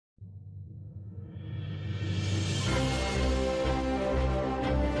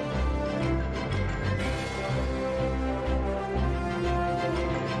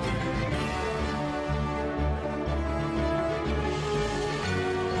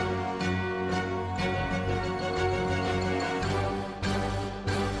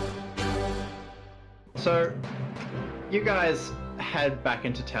So, you guys head back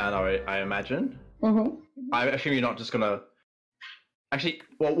into town, I imagine. Mm-hmm. I assume you're not just gonna... Actually,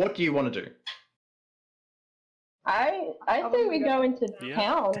 well, what do you want to do? I say we go into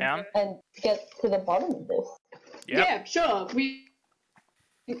town and get to the bottom of this. Yep. Yeah, sure.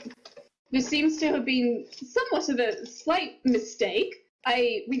 There seems to have been somewhat of a slight mistake.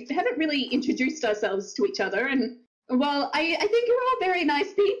 We haven't really introduced ourselves to each other, and well, I think you're all very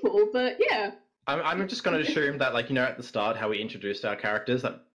nice people, but yeah. I'm just going to assume that, like, at the start, how we introduced our characters,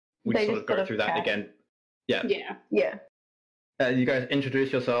 that we sort of go through that again. Yeah. Yeah. You guys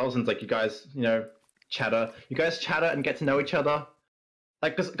introduce yourselves, and it's like you guys, chatter. You guys chatter and get to know each other.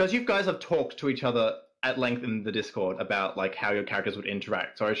 Like, because you guys have talked to each other at length in the Discord about, like, how your characters would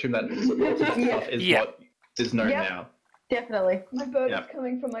interact. So I assume that lots of that stuff is what is known now. Definitely. My bird is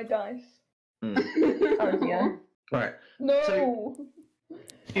coming from my dice. Oh, yeah. Alright. No! So,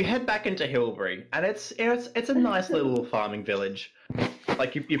 you head back into Hilbury, and it's a nice little farming village.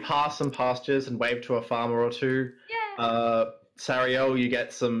 Like, you pass some pastures and wave to a farmer or two. Yeah. Sariel, you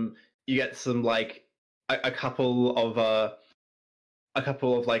get some like a couple of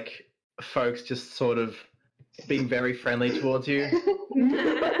like folks just sort of being very friendly towards you.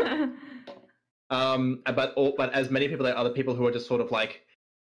 But as many people, there are other people who are just sort of like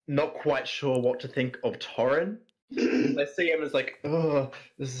not quite sure what to think of Torinn. They see him as like, oh,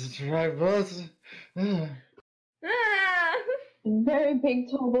 this is dry buzz. Very big,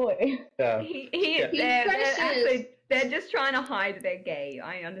 tall boy. Yeah. They're just trying to hide they're gay.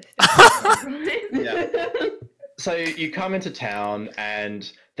 I understand. Yeah. So you come into town, and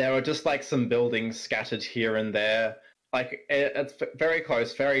there are just like some buildings scattered here and there. Like it's very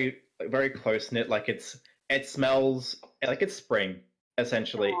close, very very close knit. Like it smells like it's spring.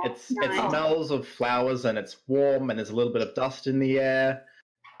 Essentially, it smells of flowers, and it's warm, and there's a little bit of dust in the air,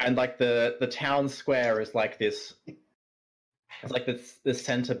 and like the town square is like this. It's like this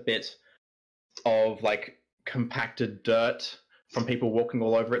center bit of like compacted dirt from people walking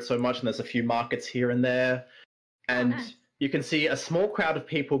all over it so much, and there's a few markets here and there, and you can see a small crowd of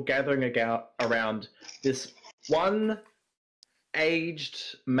people gathering around this one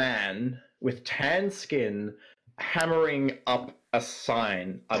aged man with tan skin hammering up a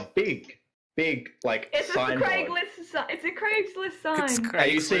sign, a big like signboard. It's a Craigslist sign.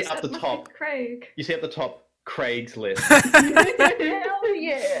 You see up the top. Craig. You see at the top Craigslist. Hell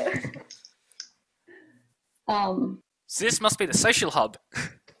yeah. So this must be the social hub.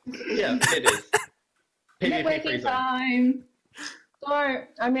 Yeah, it is. PvP free zone. Time. So,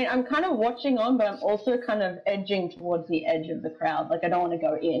 I mean, I'm kind of watching on, but I'm also kind of edging towards the edge of the crowd. Like, I don't want to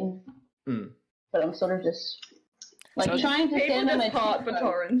go in, but I'm sort of just like trying to stand on my part for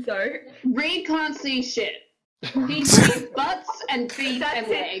Torinn. So Reed can't see shit. He sees butts and feet and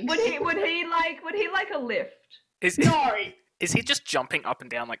legs. Would he like a lift? Sorry. Is he just jumping up and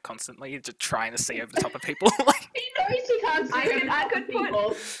down like constantly, just trying to see over the top of people? Like... He knows he can't see I could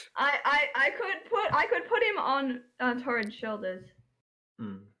put him on Torinn's shoulders.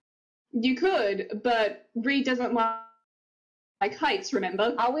 You could, but Reed doesn't like heights,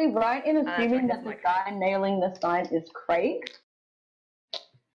 remember? Are we right in assuming that the guy nailing the sign is Craig?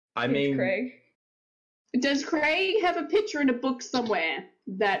 I mean... Craig. Does Craig have a picture in a book somewhere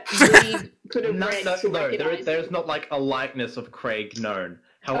that Reed could have read to recognize there's not like a likeness of Craig known.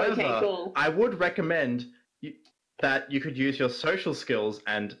 However, I would recommend that you could use your social skills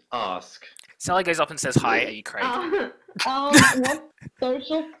and ask. Sally goes up and says, "Hi, are you Craig?" What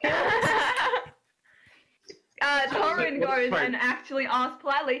social skills? Torinn goes and actually asks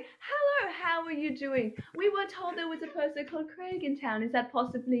politely, "Hello, how are you doing? We were told there was a person called Craig in town. Is that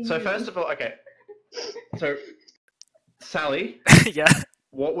possibly you?" So first of all, okay. So, Sally. Yeah.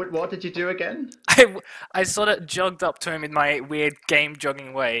 What did you do again? I sort of jogged up to him in my weird game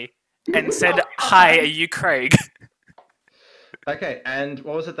jogging way and said, "Hi, are you Craig?" Okay, and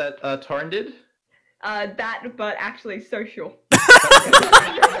what was it that Torinn did? That, but actually social.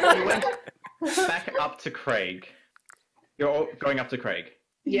 You went back up to Craig. You're all going up to Craig.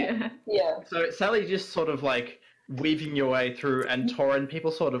 Yeah. So Sally just sort of like weaving your way through, and Torinn,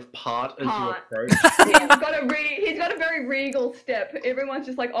 people sort of part as you approach. He's got a very regal step. Everyone's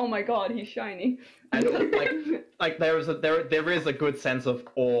just like, "Oh my god, he's shiny." And like there is a good sense of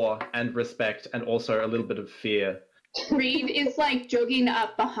awe and respect, and also a little bit of fear. Reed is like jogging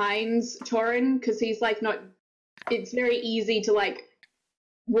up behind Torinn because he's like not. It's very easy to like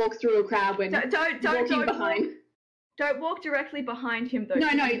walk through a crowd when walking behind. Don't walk directly behind him though.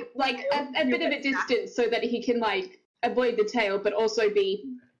 No, like a bit of a distance so that he can like avoid the tail, but also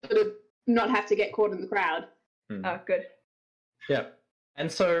be sort of not have to get caught in the crowd. Oh, good. Yeah, and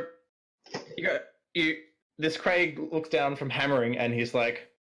so this Craig looks down from hammering, and he's like,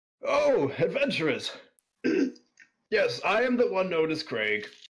 "Oh, adventurers! Yes, I am the one known as Craig.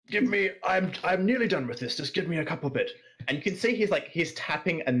 Give me. I'm nearly done with this. Just give me a couple bit." And you can see he's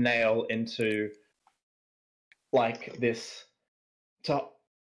tapping a nail into like this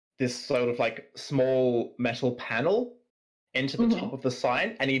sort of like small metal panel into the top of the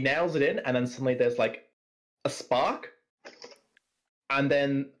sign, and he nails it in, and then suddenly there's like a spark, and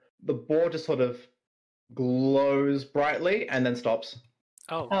then the board just sort of glows brightly and then stops.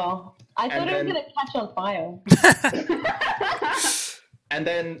 Oh, I thought it was going to catch on fire. And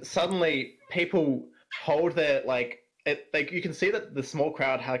then suddenly people hold their you can see that the small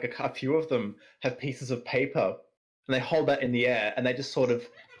crowd, a few of them have pieces of paper, and they hold that in the air, and they just sort of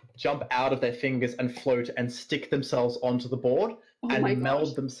jump out of their fingers and float and stick themselves onto the board and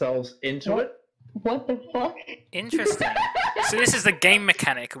meld themselves into it. What the fuck? Interesting. So this is the game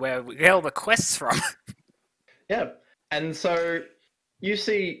mechanic where we get all the quests from. Yeah, and so you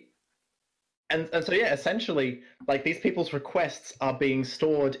see, and so yeah, essentially, like these people's requests are being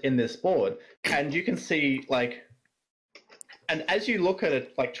stored in this board, and you can see and as you look at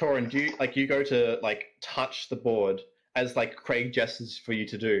it, like Torinn, you go to touch the board as Craig gestures for you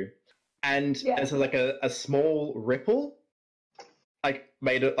to do, and there's a small ripple,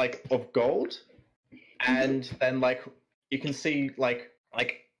 made of gold, and then you can see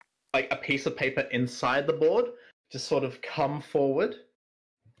a piece of paper inside the board just sort of come forward,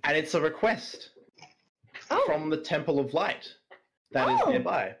 and it's a request from the Temple of Light that is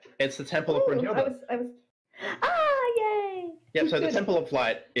nearby. It's the Temple of Brunhilde. Yay! Yep, so the Temple of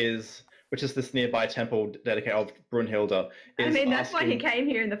Light which is this nearby temple dedicated of Brunhilde. That's why he came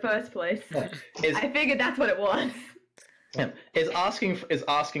here in the first place. I figured that's what it was. Yeah, is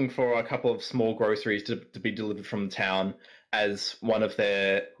asking for a couple of small groceries to be delivered from town, as one of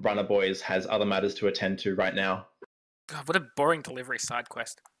their runner boys has other matters to attend to right now. God, what a boring delivery side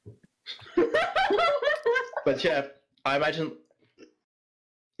quest. But yeah, I imagine.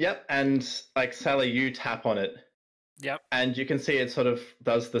 Yep, and Sally, you tap on it. Yep. And you can see it sort of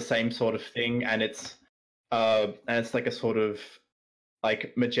does the same sort of thing, and it's like a sort of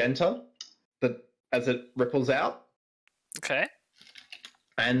magenta that as it ripples out. Okay.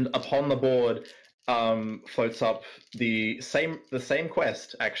 And upon the board floats up the same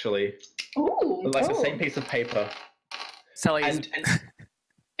quest, actually. Ooh. The same piece of paper. Sally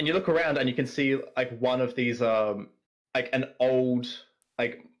and you look around and you can see one of these an old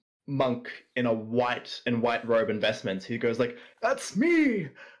monk in white robe and vestments. He goes "That's me!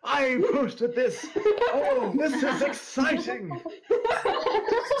 I posted this! Oh, this is exciting!"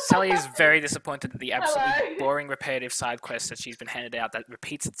 Sally is very disappointed at the absolutely boring, repetitive side quest that she's been handed out that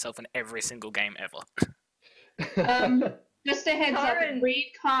repeats itself in every single game ever. Just a heads up,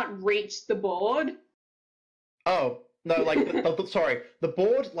 Reed can't reach the board. Oh, no, sorry. The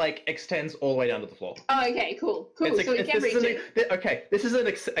board, extends all the way down to the floor. Oh, okay, cool. So you can reach it. Okay, this is an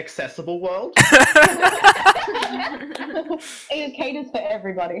accessible world. It caters for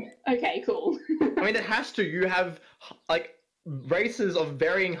everybody. Okay, cool. I mean, it has to. You have, races of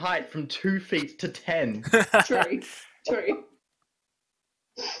varying height from 2 feet to 10. True.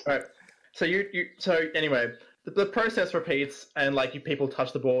 Alright, so so anyway, the process repeats, and, people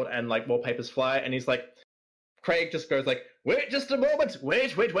touch the board, and, more papers fly, and he's Craig just goes "Wait just a moment,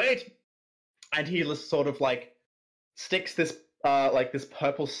 wait. And he just sort of sticks this this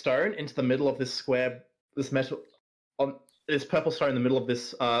purple stone into the middle of this square, this purple stone in the middle of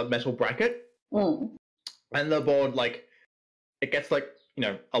this metal bracket. And the board it gets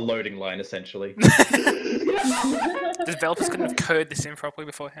a loading line essentially. The developers couldn't have coded this in properly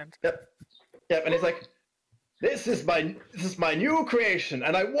beforehand. Yep, and he's This is my new creation,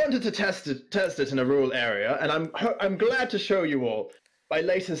 and I wanted to test it in a rural area, and I'm glad to show you all my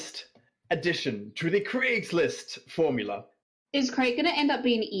latest addition to the Craigslist formula. Is Craig going to end up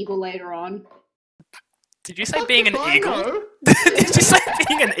being evil later on? Did you say being an eagle? Did you say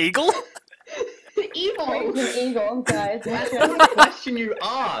being an eagle? Evil. Craig's an eagle, guys. That's the question you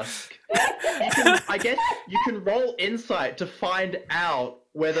ask. I guess you can roll insight to find out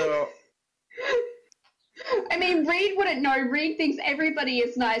whether. I mean, Reed wouldn't know. Reed thinks everybody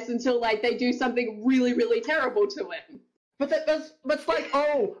is nice until they do something really, really terrible to him. But that's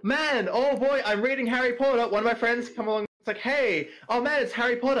oh man, oh boy, I'm reading Harry Potter. One of my friends come along. It's hey, oh man, it's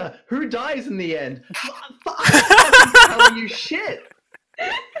Harry Potter. Who dies in the end? I'm telling you shit.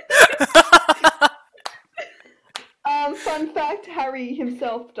 Fun fact: Harry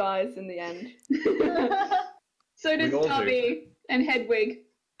himself dies in the end. So does Dobby and Hedwig.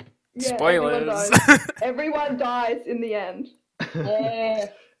 Yeah, spoilers. Everyone dies in the end. Yeah.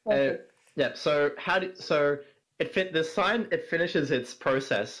 Yeah. So the sign finishes its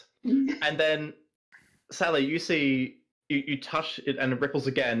process, and then Sally, you see you touch it and it ripples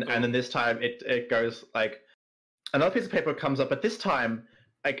again, and then this time it goes like another piece of paper comes up, but this time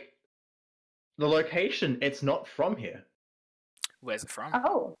like the location it's not from here. Where's it from?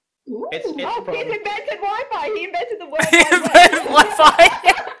 Oh. It's He's from... invented Wi-Fi. He invented the word He invented Wi-Fi.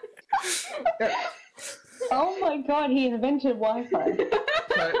 Oh my god, he invented Wi-Fi.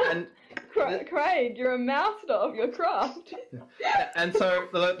 Craig, you're a master of your craft. And so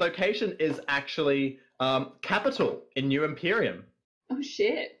the location is actually Capital in New Imperium. Oh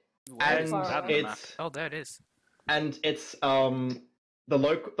shit! And it's there it is. And it's the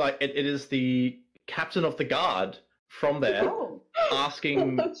local it is the captain of the guard from there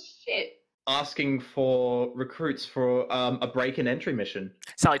asking asking for recruits for a break-in entry mission.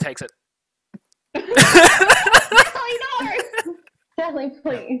 Sally takes it. Sally, no! Sally,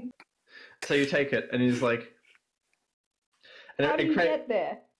 please. So you take it, and he's like, and how do you get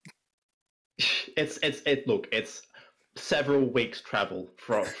there? Look, it's several weeks travel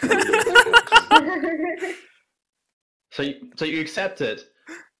from so you accept it.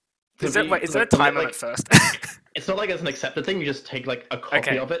 Is there a time limit first? It's not like it's an accepted thing. You just take like a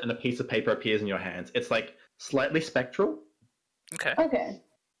copy of it, and a piece of paper appears in your hands. It's like slightly spectral. Okay. Okay.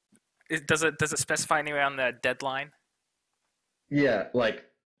 Does it specify anywhere on the deadline? Yeah, like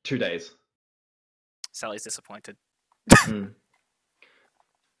 2 days. Sally's disappointed.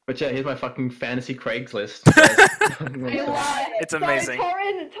 But yeah, here's my fucking fantasy Craigslist. It's amazing. So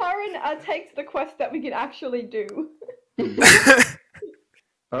Torinn takes the quest that we can actually do.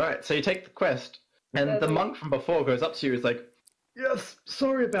 Alright, so you take the quest, and the monk from before goes up to you and is like, yes,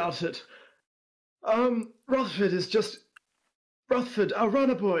 sorry about it. Rothford, our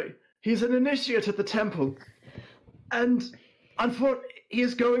runner boy, he's an initiate at the temple. And unfortunately, he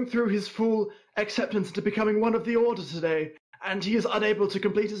is going through his full acceptance into becoming one of the Order today, and he is unable to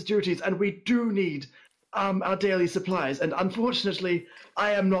complete his duties, and we do need our daily supplies. And unfortunately,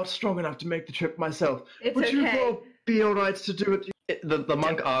 I am not strong enough to make the trip myself. Would you all be alright to do it? The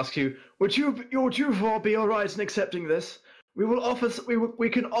monk asks you, would you four be alright in accepting this? We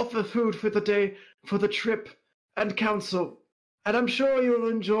can offer food for the day, for the trip and council, and I'm sure you'll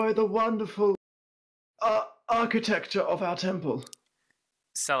enjoy the wonderful architecture of our temple.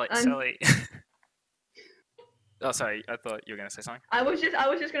 Sally. Oh, sorry. I thought you were going to say something. I was just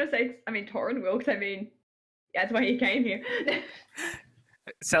going to say. I mean, Torinn will, because I mean, that's why he came here.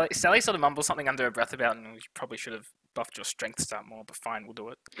 Sally sort of mumbles something under her breath about, and we probably should have buffed your strength stat more, but fine, we'll do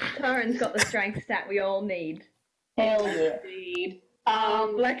it. Torinn's got the strength stat we all need. Hell yeah. Indeed.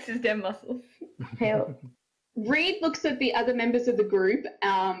 Flexes them muscles. Hell. Reed looks at the other members of the group.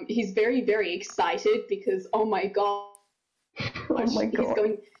 He's very, very excited because, oh my god. He's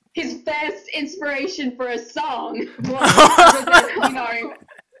going, his first inspiration for a song was,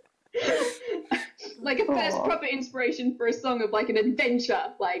 like a first proper inspiration for a song of like an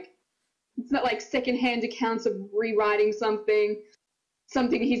adventure. Like, it's not like secondhand accounts of rewriting something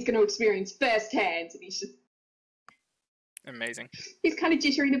he's going to experience firsthand. And he's just amazing. He's kind of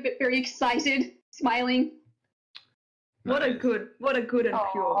jittering a bit, very excited, smiling. What a good and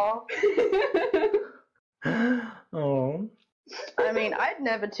pure. Oh. I mean, I'd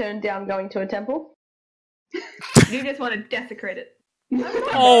never turn down going to a temple. You just want to desecrate it.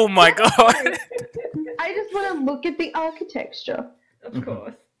 Oh my god. I just want to look at the architecture. Of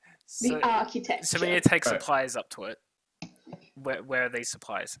course. The architecture. So when you take supplies up to it, where are these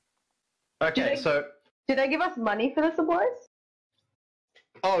supplies? Okay, Did they give us money for the supplies?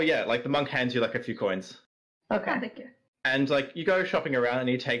 Oh yeah, like the monk hands you like a few coins. Okay. Thank you. And like you go shopping around and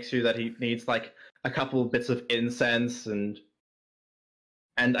he takes you that he needs like a couple bits of incense and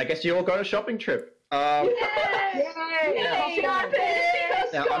I guess you all go on a shopping trip. Yay!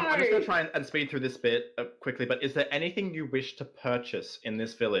 Now I'm just going to try and speed through this bit quickly, but is there anything you wish to purchase in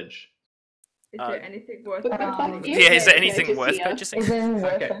this village? Is there anything worth is there anything worth purchasing?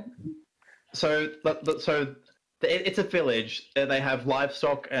 Okay. So it's a village. They have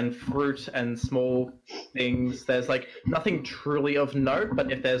livestock and fruit and small things. There's like nothing truly of note,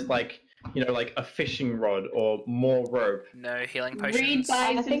 but if there's like, you know, like a fishing rod or more rope. No healing potions. Reed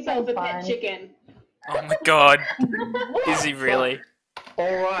buys himself a pet chicken. Oh my god. Is he really?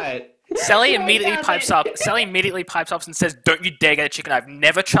 Alright. Sally immediately pipes up and says, "Don't you dare get a chicken. I've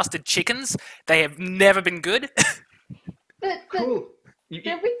never trusted chickens. They have never been good." Cool.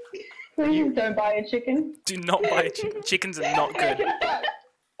 Please don't buy a chicken. Do not buy a chicken. Chickens are not good.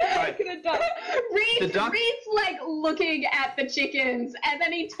 Reed's like looking at the chickens, and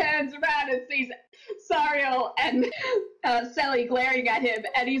then he turns around and sees Sariel and Sally glaring at him,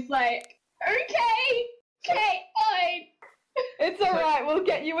 and he's like, Okay, fine. It's alright, we'll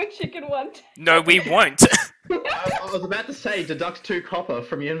get you a chicken one. No, we won't. I was about to say deduct 2 copper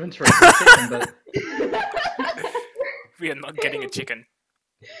from your inventory for the chicken, but We are not getting a chicken.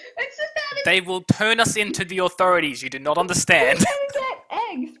 It's about They will turn us into the authorities. You do not understand. We can get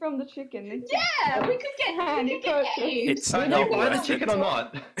eggs from the chicken. yeah, we could get Handy eggs. It's do you not buy the worth chicken it. or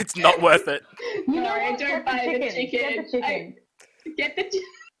not? It's not worth it. You know No, I what? don't Get buy the Get chicken. the chicken. Get the chicken.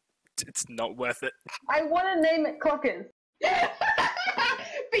 It's not worth it. I want to name it Clockers.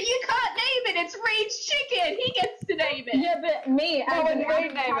 But you can't name it. It's Reed's chicken. He gets to name it. Yeah, but me, No, as when an we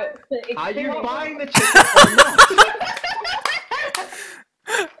name it. character, Are you experience- buying the chicken or not?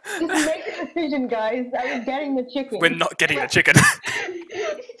 Just make a decision, guys. Are we getting the chicken? We're not getting the chicken.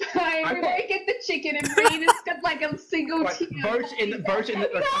 Fine, we won't get the chicken, and Reed has got like a single Right, chicken. vote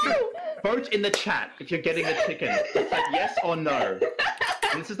in the chat if you're getting the chicken. Just like yes or no.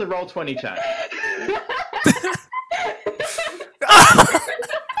 And this is the Roll20 chat.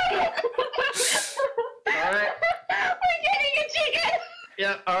 Alright. We're getting a chicken.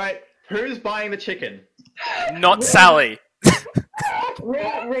 Yeah, alright. Who's buying the chicken? Not Sally.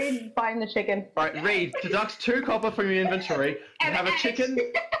 Reed buying the chicken. Alright, Reed, deduct 2 copper from your inventory. You And have a add- chicken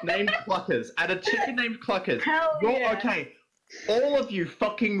named Cluckers. Add a chicken named Cluckers. Hell Roll, yeah. okay. All of you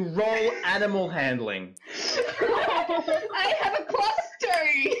fucking roll animal handling. I have a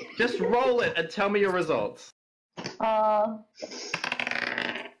cluster. Just roll it and tell me your results. Uh,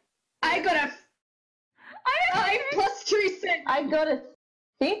 I got a 5 plus 2 cents. I got a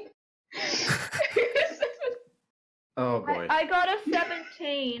 6. Oh boy. I got a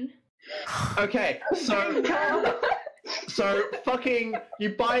 17. Okay, so fucking you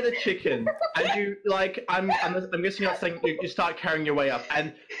buy the chicken and you like I'm guessing you're not saying you start carrying your way up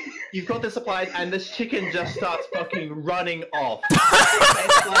and you've got the supplies and this chicken just starts fucking running off.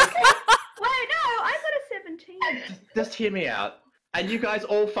 It's like Wait, no, I got a 17. just hear me out. And you guys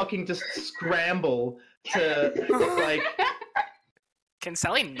all fucking just scramble to like Can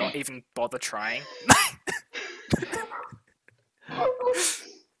Sally not even bother trying?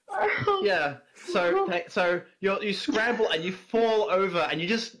 yeah. So you scramble and you fall over and you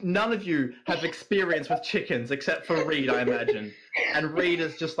just none of you have experience with chickens except for Reed, I imagine. And Reed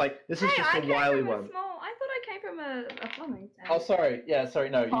is just like this is Hey, just I a came wily from one. a small. I thought I came from a farming town. Oh, sorry. Yeah, sorry.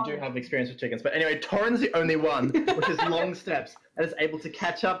 No, you do have experience with chickens. But anyway, Torinn's the only one which is long steps and is able to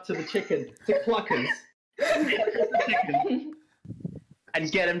catch up to the chicken, to Cluckers, the chicken,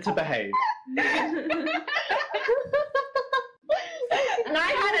 and get him to behave. And I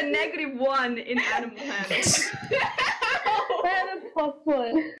had a -1 in animal handling. That is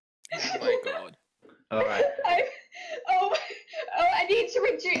possible. Oh my god. All right. I need to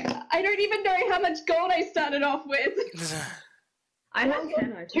reduce. I don't even know how much gold I started off with. I had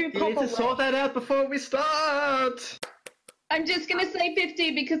 10. I 2 You need copper to sort that out before we start. I'm just gonna say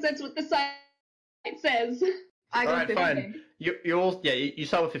 50 because that's what the site says. I All got right, 15. fine. You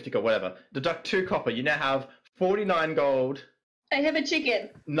start with 50 gold, whatever. Deduct 2 copper. You now have 49 gold, I have a chicken.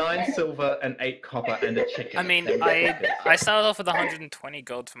 9 silver, and 8 copper, and a chicken. I mean, I started off with 120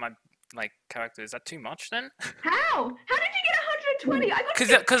 gold for my character. Is that too much then? How? How did you get 120? I got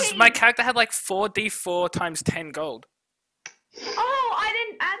Because 15. my character had like 4d4 times 10 gold. Oh, I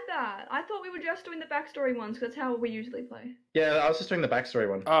didn't add that. I thought we were just doing the backstory ones because that's how we usually play. Yeah, I was just doing the backstory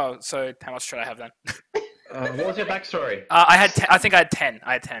one. Oh, so how much should I have then? What was your backstory? I think I had 10.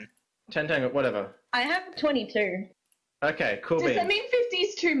 I had 10. 10, whatever. I have 22. Okay, cool Does beans. that mean 50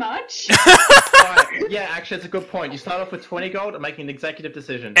 is too much? Alright, yeah, actually, it's a good point. You start off with 20 gold and make an executive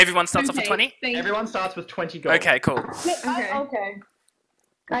decision. Everyone starts off with 20? Thank you. Everyone starts with 20 gold. Okay, cool. Okay.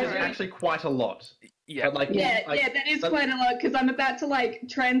 Which is actually quite a lot. Yeah. But, like, Yeah, like, that is but- quite a lot because I'm about to like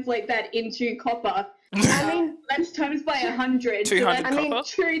translate that into copper. I mean, That's times by 100. 200 so copper?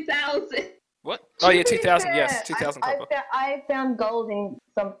 that's 2,000. What? Oh yeah, to be 2,000. fair, Yes, 2,000 copper. I found gold in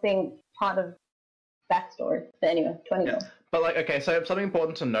something part of backstory. But anyway, 20 Yeah. gold. But like, okay, so something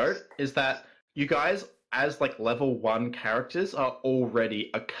important to note is that you guys, as like level 1 characters, are already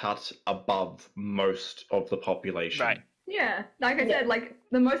a cut above most of the population. Right. Yeah, like I said, like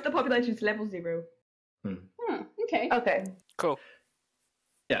the most of the population is level 0. Okay. Okay. Cool.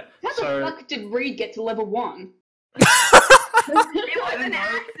 Yeah. How so the fuck did Reed get to level 1? It was don't an know.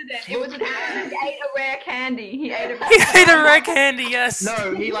 accident. It was an accident. He ate a rare candy. He ate a rare He ate a rare candy. Yes.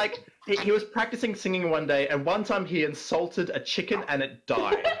 no, he was practicing singing one day, and one time he insulted a chicken and it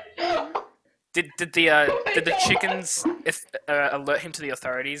died. Did the chickens alert him to the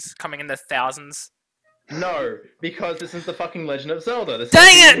authorities coming in their thousands? No, because this is the fucking Legend of Zelda. This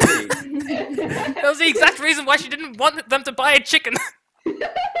Dang is it! That was the exact reason why she didn't want them to buy a chicken. Don't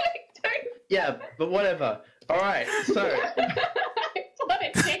Yeah, but whatever. All right, so. What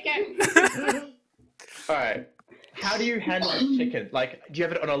a chicken. All right. How do you handle this chicken? Like, do you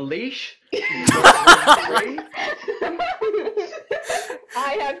have it on a leash?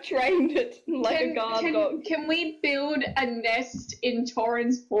 I have trained it like a guard dog. Can we build a nest in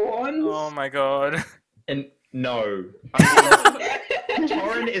Torrin's horns? Oh my god. And no. I mean,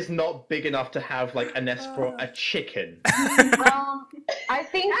 Torinn is not big enough to have like a nest for a chicken. I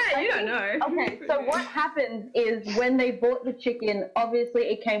think. You don't know. Okay, so what happens is when they bought the chicken, obviously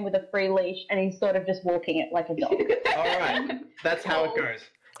it came with a free leash, and he's sort of just walking it like a dog. All right, that's how it goes.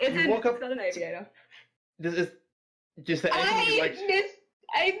 It's walk up. not an aviator. This is just the anything you like.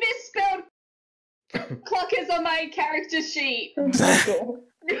 I misspelled Clockers on my character sheet. Oh.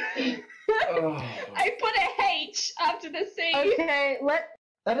 I put a H after the C. Okay,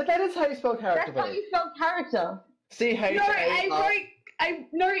 That is how you spell character. that's how you spell character. C-H-A-R.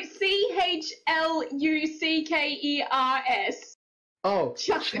 No, CHLUCKERS. Oh.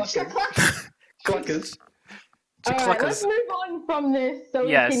 Cluckers. Alright, let's move on from this so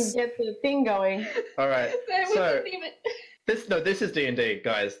we can get the thing going. Alright, so this is D&D,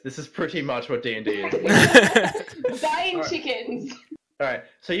 guys. This is pretty much what D&D is. Buying chickens. Alright,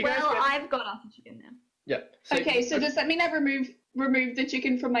 so you guys I've got us a chicken now. Yeah. Okay, so does that mean I've removed the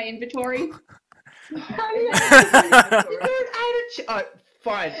chicken from my inventory?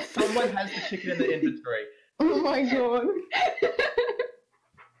 Fine, someone has the chicken in the inventory. Oh my god.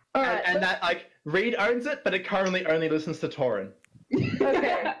 Alright. And that, like, Reed owns it, but it currently only listens to Torinn.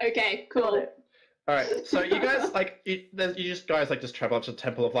 Okay. Okay, cool. Alright, so you guys, like, you just travel up to the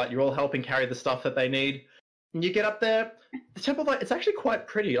Temple of Light. You're all helping carry the stuff that they need. And you get up there. The Temple of Light, it's actually quite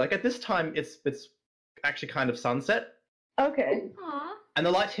pretty. Like, at this time, it's actually kind of sunset. Okay. Aww. And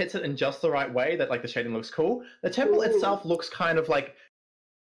the light hits it in just the right way that, like, the shading looks cool. The temple itself looks kind of like,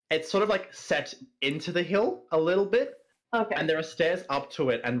 it's sort of like set into the hill a little bit. Okay. And there are stairs up to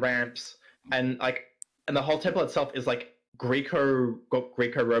it and ramps. And, like, and the whole temple itself is, like,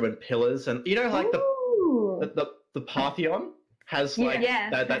 Greco-Roman pillars. And, you know, like, the Parthenon has, like,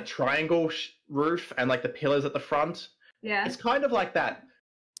 that triangle roof and, like, the pillars at the front. Yeah. It's kind of like that.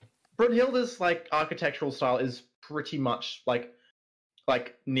 Brunhilde's, like, architectural style is pretty much, like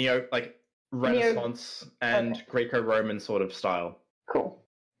Renaissance and Greco-Roman sort of style. Cool.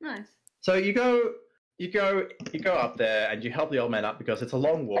 Nice. So you go up there and you help the old man up because it's a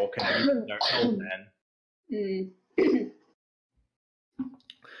long walk and you know, old man.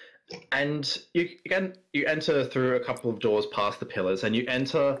 And you enter through a couple of doors past the pillars and you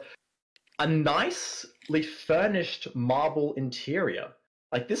enter a nicely furnished marble interior.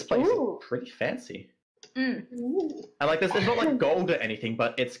 Like, this place is pretty fancy. And, like, there's not, like, gold or anything,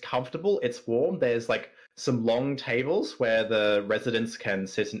 but it's comfortable, it's warm. There's, like, some long tables where the residents can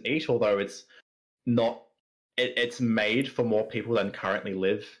sit and eat, although it's not... It's made for more people than currently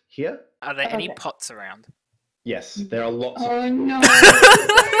live here. Are there any pots around? Yes, there are lots of... Oh, no.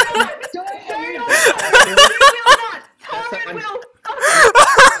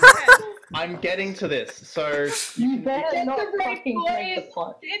 I'm getting to this. So you better not fucking break the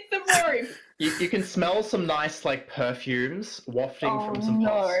pot. Get the rope. You can smell some nice, like, perfumes wafting from some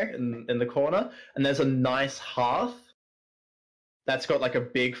pots in the corner, and there's a nice hearth that's got, like, a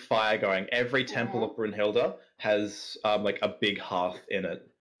big fire going. Every temple of Brunhilde has like a big hearth in it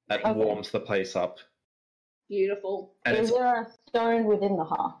that warms the place up. Beautiful. And is there a stone within the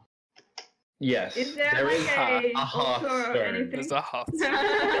hearth? Yes, is there is like a hearth stone. There's a hearth.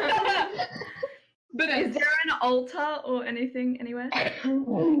 But is there an altar or anything anywhere?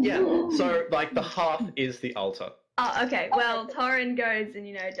 Yeah, so, like, the hearth is the altar. Oh, okay. Well, Torinn goes and,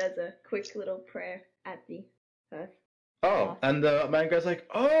 does a quick little prayer at the hearth. Oh, and the man goes like,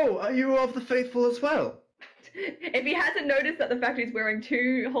 "Oh, are you of the faithful as well?" If he hasn't noticed that the fact he's wearing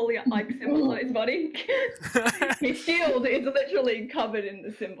two holy symbols on his body, his shield is literally covered in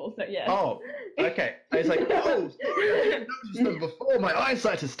the symbol, so yeah. Oh, okay. And he's like, "Oh, sorry, I didn't notice them before. My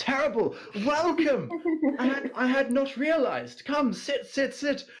eyesight is terrible. Welcome. I had not realized. Come,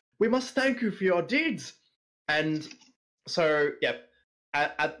 sit. We must thank you for your deeds." And so, yep.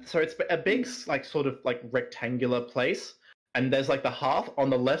 So it's a big, like, sort of, like, rectangular place, and there's, like, the hearth. On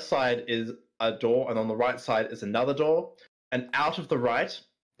the left side is a door, and on the right side is another door, and out of the right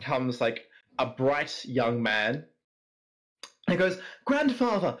comes, like, a bright young man. And he goes,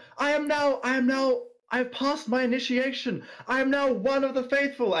 "Grandfather, I have passed my initiation. I am now one of the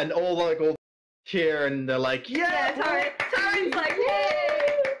faithful." And all cheer, and they're like, "Yeah!" Torrin's like,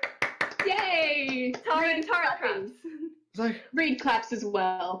 "Yay!" Torrin claps. It's like, Reed claps as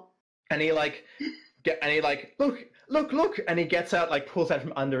well. And he look, and he gets out, like, pulls out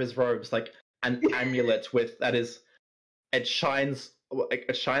from under his robes, like, an amulet with it shines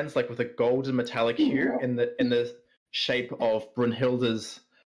like with a golden metallic hue in the shape of Brunhilde's.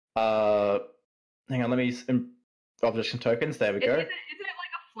 Hang on, let me obligation tokens. There we go. Is it like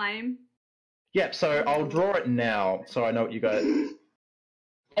a flame? Yep. So I'll draw it now, so I know what you got.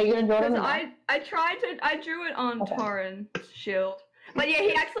 Are you gonna draw it? I drew it on Torrin's shield. But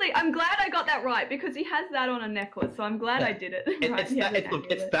yeah, I'm glad I got that right because he has that on a necklace, so I'm glad I did it. It's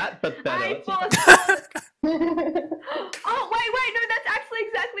that, but better. Oh, wait, no, that's actually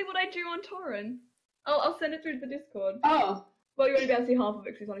exactly what I drew on Torrin. I'll send it through the Discord. Oh. Well, you won't be able to see half of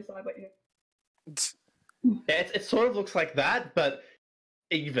it because he's on his side, but yeah. Yeah, it sort of looks like that, but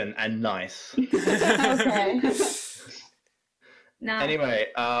even and nice. Okay. Nah. Anyway,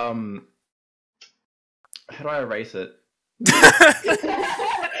 how do I erase it?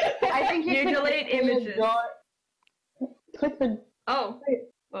 I think you delete images. Click the. Oh.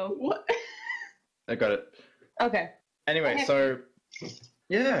 Well. What? I got it. Okay. Anyway, so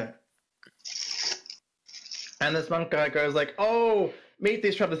yeah. And this monk guy goes like, "Oh, meet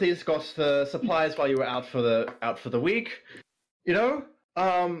these travelers. These got the supplies while you were out for the week, you know."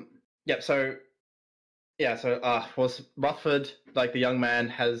 Yep. So, yeah. So, was Rutherford like the young man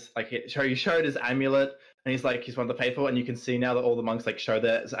has like he showed his amulet, and he's like he's one of the faithful, and you can see now that all the monks like show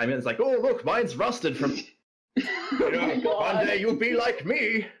their amulet. It's like, oh look, mine's rusted from. You know, one day you'll be like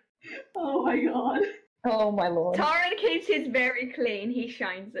me. Oh my god. Oh my lord. Torrin keeps his very clean. He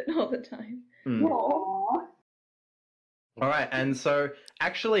shines it all the time. Aww. All right, and so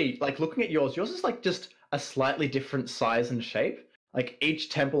actually, like looking at yours is like just a slightly different size and shape. Like each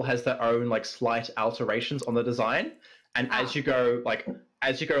temple has their own like slight alterations on the design, and as you go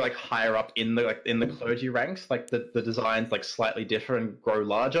higher up in the clergy ranks, like the designs like slightly differ and grow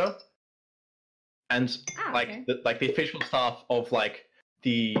larger. And the official staff of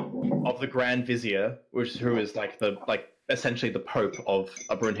the Grand Vizier, who is essentially the Pope of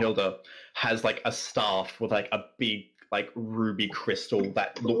Brunhilde, has like a staff with like a big like ruby crystal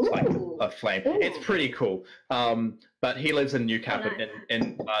that looks like a flame. It's pretty cool. But he lives in New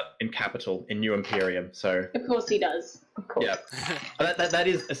in Capital in New Imperium. So Of course he does. Of course. Yeah, that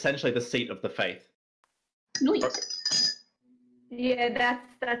is essentially the seat of the faith. Nice. Yeah,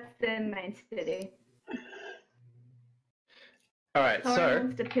 that's the main city. All right, Torrin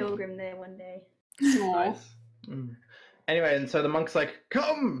wants to pilgrim there one day. Nice. Anyway, and so the monk's like,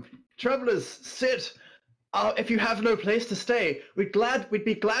 "Come, travelers, sit. If you have no place to stay, we'd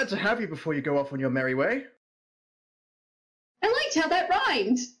be glad to have you before you go off on your merry way." I liked how that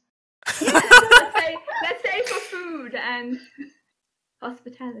rhymed. Yeah, let's say for food and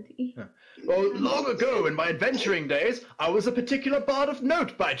hospitality. Yeah. Well, long ago in my adventuring days, I was a particular bard of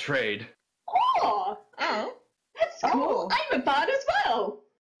note by trade. Oh, that's cool. I'm a bard as well.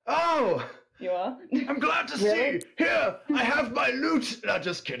 Oh, you are? I'm glad to see. Here, I have my lute. No,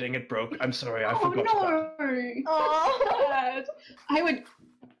 just kidding. It broke. I'm sorry. I forgot. Oh,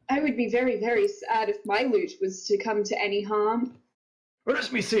 I would be very, very sad if my lute was to come to any harm. Well,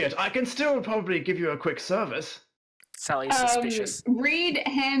 let me see it. I can still probably give you a quick service. Sally's suspicious. Reed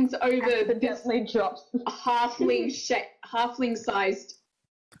hands over this drops halfling-sized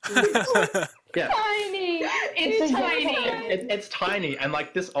Yeah. Tiny! It's tiny! It's tiny, and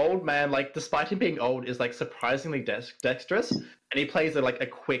like this old man, like despite him being old, is like surprisingly dexterous, and he plays a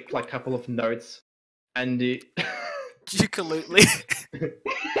quick couple of notes, and he... Ukulele.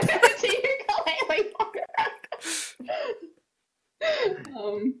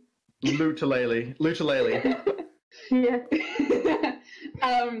 Lutalele. Yeah.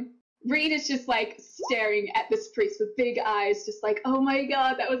 Reed is just like staring at this priest with big eyes, just like, oh my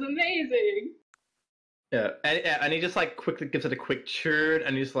god, that was amazing. Yeah, and he just like quickly gives it a quick tune,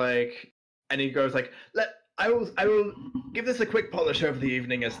 and he's like, and he goes like, I will give this a quick polish over the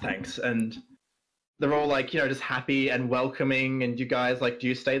evening as thanks, and they're all like, just happy and welcoming, and you guys like, do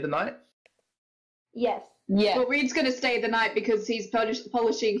you stay the night? Yes. Yeah. Well, Reed's gonna stay the night because he's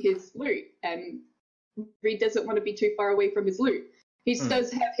polishing his lute, and Reed doesn't want to be too far away from his lute. He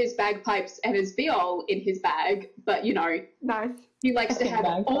does have his bagpipes and his viol in his bag, but nice. He likes to have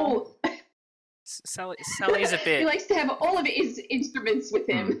all. Sally's a bit. He likes to have all of his instruments with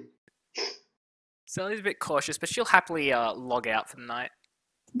him. Sally's a bit cautious, but she'll happily log out for the night.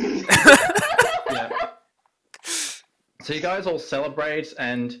 Yeah. So you guys all celebrate,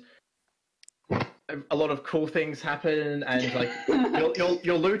 and a lot of cool things happen, and like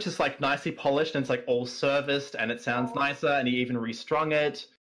your lute is like nicely polished, and it's like all serviced, and it sounds nicer, and he even restrung it,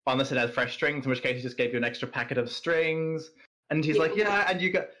 unless it has fresh strings, in which case he just gave you an extra packet of strings. And he's like, yeah,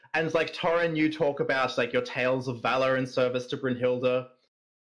 and it's like, Torrin, you talk about like your tales of valor and service to Brunhilde,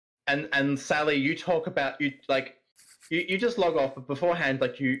 and Sally, you talk about you just log off, but beforehand,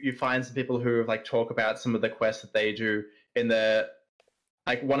 like you find some people who like talk about some of the quests that they do in the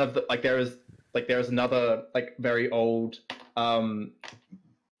like one of the like there is another like very old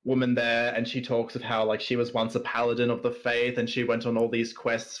woman there, and she talks of how like she was once a paladin of the faith, and she went on all these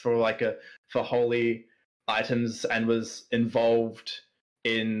quests for for holy items, and was involved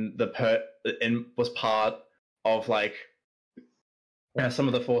in was part of like some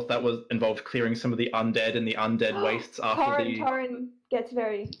of the force that was involved clearing some of the undead and the undead wastes after Torinn gets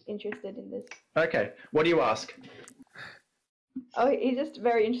very interested in this. Okay, what do you ask? Oh, he's just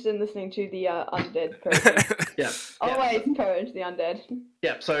very interested in listening to the undead person. Yeah. Always encourage the undead.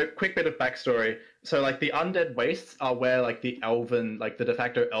 Yeah, so quick bit of backstory. So like the undead wastes are where like the de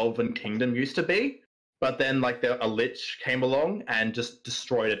facto elven kingdom used to be, but then like a lich came along and just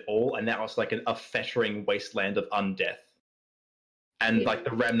destroyed it all, and now it's like a fettering wasteland of undeath. And like the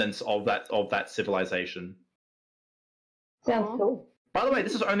remnants of that civilization. Sounds cool. By the way,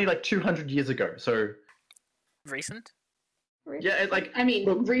 this is only like 200 years ago, so Recent? yeah, I mean,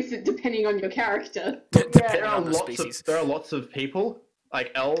 recent depending on your character. There are lots of people,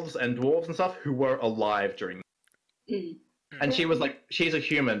 like elves and dwarves and stuff, who were alive during. And she was like, she's a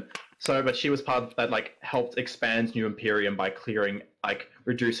human, but she was part of that, like helped expand New Imperium by clearing, like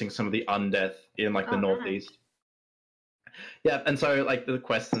reducing some of the undeath in like the northeast. Yeah, and so like the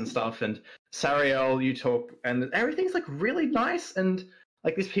quests and stuff, and Sariel, you talk, and everything's like really nice, and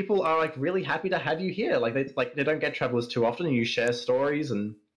like these people are like really happy to have you here. Like they don't get travelers too often, and you share stories,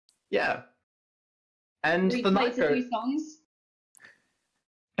 and yeah. And the night goes. A few songs.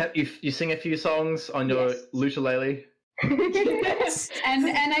 You sing a few songs on your ukulele. and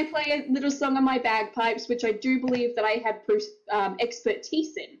I play a little song on my bagpipes, which I do believe that I have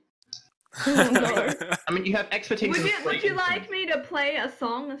expertise in. No. I mean, you have expertise. Would you like me to play a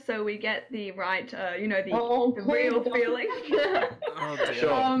song so we get the right, the real feeling? Oh dear.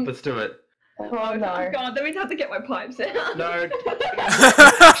 Sure, let's do it. Oh no. God, then we'd have to get my pipes out. No. You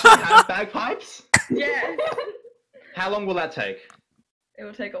actually have bagpipes? Yeah. How long will that take? It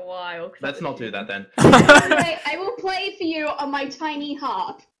will take a while. Let's not do that then. I will play for you on my tiny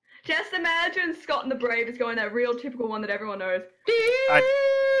harp. Just imagine Scott and the Brave is going that real typical one that everyone knows.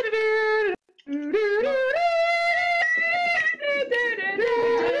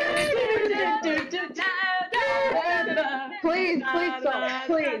 Please stop.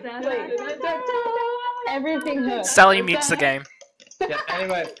 Please. Everything hurts. Sally mutes the game. Yeah,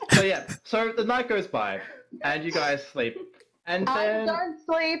 anyway, so the night goes by, and you guys sleep. And then... don't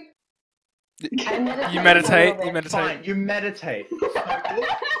sleep. You meditate. Fine, you meditate.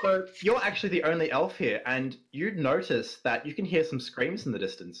 So you're actually the only elf here, and you'd notice that you can hear some screams in the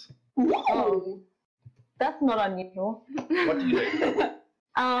distance. Oh, that's not unusual. What do you do?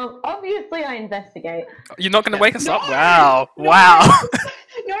 Obviously I investigate. You're not going to wake us up? Wow. Wow.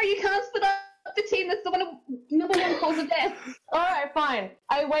 No, you can't split up the team. That's another one cause of death. Alright, fine.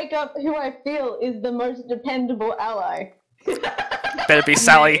 I wake up who I feel is the most dependable ally. Better be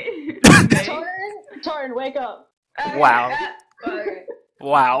Sally. Torinn, wake up. Wow. Okay.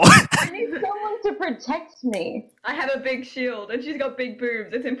 Wow. I need someone to protect me. I have a big shield, and she's got big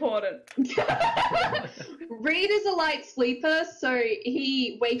boobs. It's important. Reed is a light sleeper, so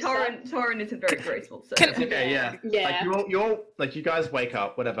he wakes up. Torinn isn't very graceful. So. Okay, yeah. Like you're like you guys wake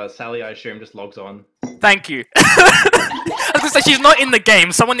up, whatever. Sally, I assume, just logs on. Thank you. I was gonna say she's not in the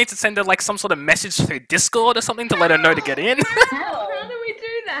game. Someone needs to send her like some sort of message through Discord or something to let her know to get in. How do we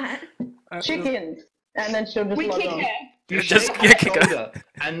do that? Chickens, and then she'll just log on. You just kick her,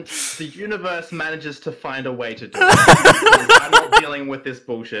 and the universe manages to find a way to do it. I'm not dealing with this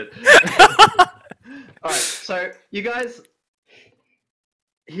bullshit. Alright, so you guys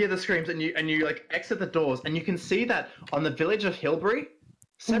hear the screams, and you like exit the doors, and you can see that on the village of Hilbury,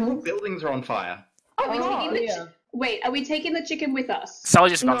 several buildings are on fire. Wait, are we taking the chicken with us? Sally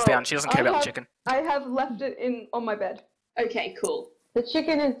just runs down. She doesn't care about the chicken. I have left it on my bed. Okay, cool. The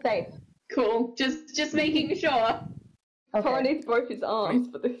chicken is safe. Cool. Just making sure. Okay. Torinn needs both his arms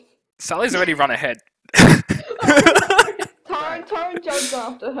for this. Sally's already run ahead. Torinn jogs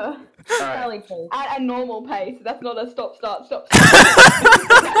after her. Sally, please. At a normal pace. That's not a stop.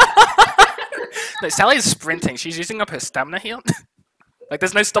 No, Sally's sprinting. She's using up her stamina here. Like,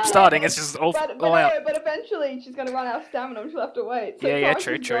 there's no stop starting. It's just all out. But eventually she's going to run out of stamina and she'll have to wait. So yeah,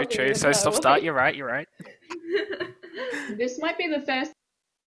 true. So stop start. You're right. This might be the first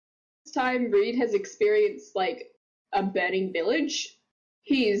time Reed has experienced like a burning village.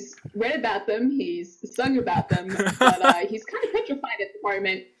 He's read about them, he's sung about them, but he's kind of petrified at the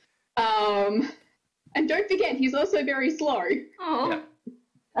moment. And don't forget, he's also very slow. Oh. Yeah.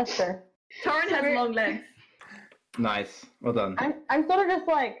 That's true. Torinn has long legs. Nice. Well done. I'm sort of just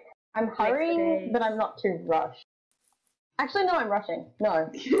like, I'm hurrying, but I'm not too rushed. Actually, no, I'm rushing. No.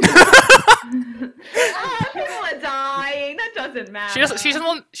 People are dying. That doesn't matter.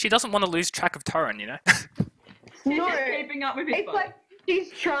 She doesn't want to lose track of Torinn, you know? She's just keeping up with his body. Like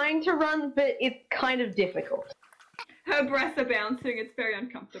she's trying to run, but it's kind of difficult. Her breasts are bouncing. It's very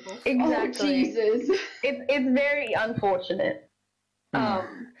uncomfortable. Exactly. Oh, Jesus. It's very unfortunate. So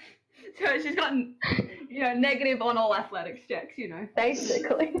she's gotten, negative on all athletics checks,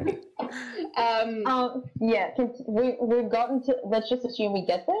 Basically. Yeah, we've gotten to, let's just assume we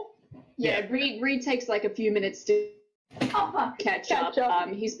get there. Yeah, Reed takes like a few minutes to catch up.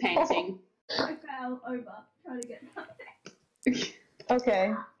 He's panting. I fell over trying to get something.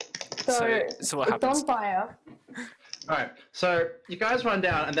 Okay. So what happens? It's on fire. Alright, so you guys run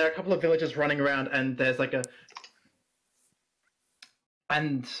down, and there are a couple of villagers running around, and there's like a...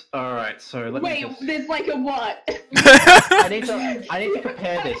 And, alright, so let me just... there's like a what? I need to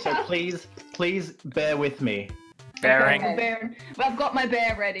prepare this, so please bear with me. Bearing. Okay. I've got my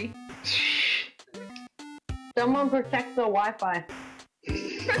bear ready. Someone protect the Wi-Fi.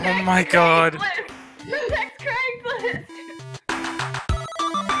 Oh my god. Protect